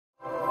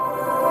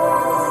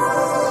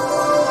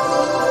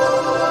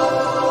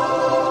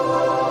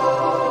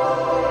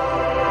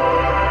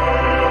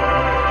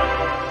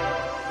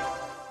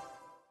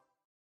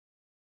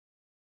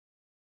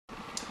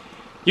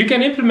you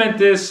can implement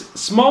this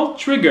small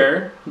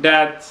trigger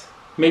that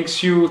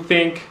makes you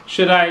think,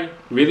 should I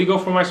really go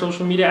for my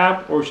social media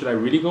app or should I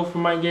really go for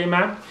my game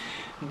app?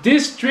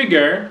 This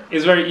trigger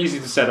is very easy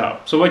to set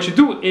up. So what you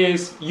do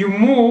is you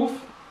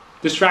move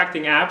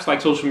distracting apps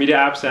like social media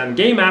apps and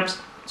game apps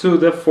to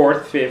the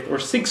 4th, 5th or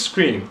 6th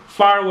screen,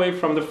 far away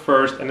from the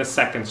 1st and the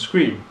 2nd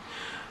screen.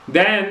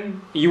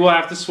 Then you will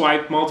have to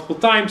swipe multiple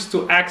times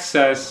to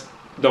access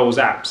those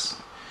apps.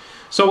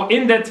 So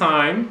in that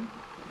time,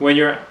 when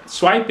you're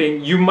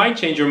swiping, you might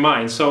change your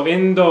mind. So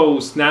in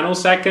those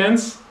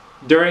nanoseconds,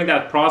 during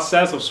that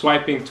process of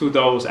swiping to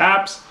those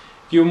apps,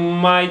 you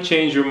might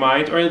change your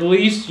mind, or at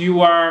least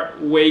you are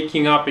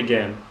waking up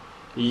again.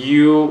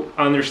 You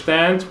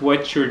understand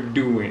what you're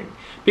doing.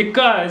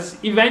 Because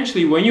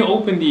eventually when you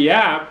open the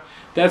app,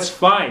 that's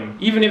fine.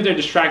 Even if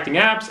they're distracting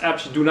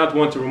apps you do not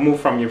want to remove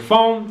from your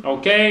phone,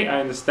 okay, I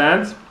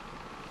understand.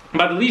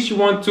 But at least you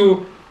want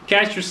to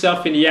catch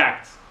yourself in the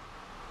act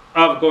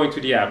of going to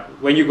the app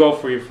when you go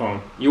for your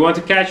phone. You want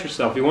to catch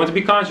yourself, you want to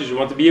be conscious, you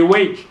want to be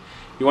awake,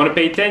 you want to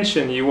pay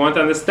attention, you want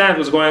to understand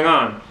what's going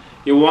on.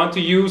 You want to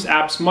use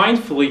apps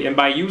mindfully, and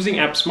by using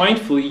apps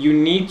mindfully, you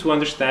need to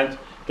understand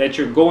that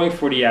you're going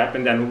for the app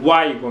and then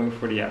why you're going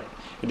for the app.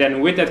 And then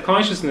with that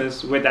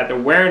consciousness, with that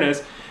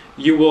awareness,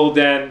 you will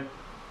then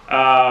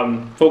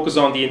focus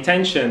on the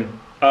intention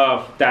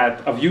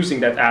of using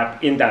that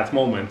app in that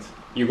moment.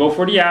 You go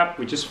for the app,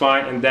 which is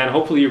fine, and then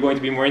hopefully you're going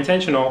to be more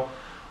intentional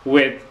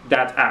with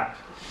that app.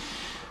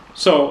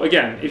 So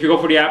again, if you go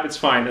for the app, it's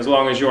fine, as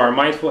long as you are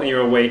mindful and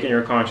you're awake and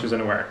you're conscious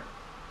and aware.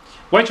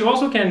 What you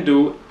also can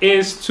do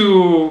is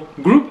to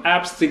group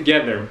apps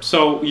together.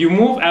 So you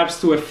move apps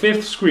to a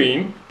 5th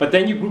screen, but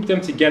then you group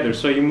them together.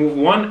 So you move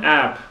one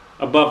app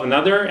above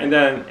another, and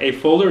then a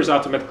folder is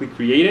automatically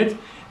created.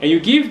 And you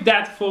give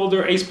that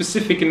folder a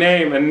specific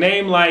name, a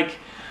name like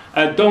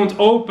don't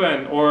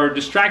open, or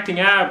distracting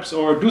apps,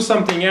 or do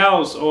something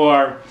else,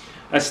 or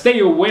stay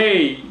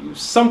away,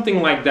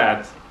 something like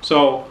that.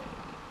 So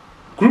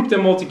group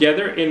them all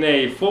together in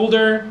a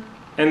folder,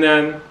 and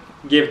then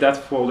give that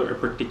folder a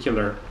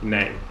particular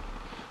name.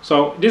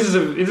 So this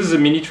is a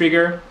mini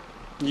trigger.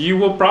 You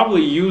will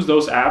probably use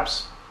those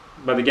apps,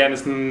 but again,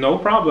 it's no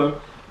problem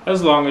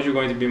as long as you're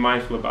going to be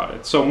mindful about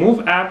it. So move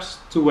apps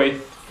to a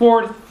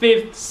 4th,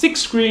 5th, 6th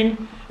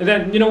screen, and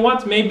then, you know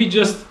what, maybe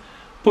just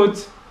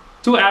put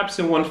 2 apps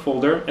in one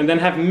folder and then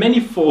have many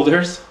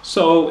folders,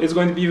 so it's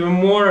going to be even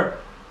more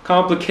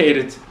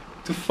complicated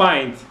to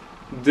find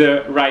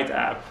the right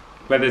app,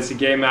 whether it's a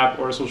game app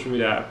or a social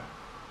media app.